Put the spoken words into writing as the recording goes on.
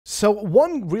So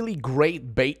one really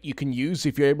great bait you can use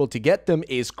if you're able to get them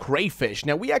is crayfish.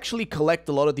 Now we actually collect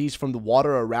a lot of these from the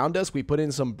water around us. We put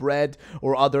in some bread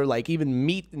or other, like even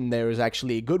meat in there is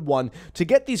actually a good one to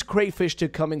get these crayfish to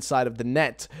come inside of the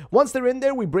net. Once they're in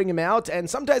there, we bring them out, and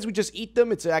sometimes we just eat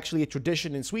them. It's actually a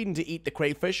tradition in Sweden to eat the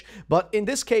crayfish, but in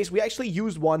this case we actually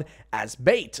used one as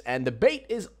bait, and the bait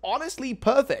is honestly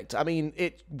perfect. I mean,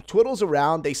 it twiddles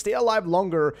around, they stay alive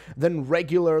longer than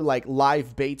regular like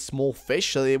live bait small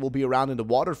fish, so they will be around in the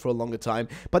water for a longer time.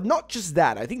 But not just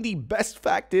that, I think the best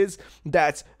fact is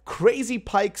that crazy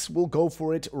pikes will go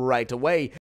for it right away.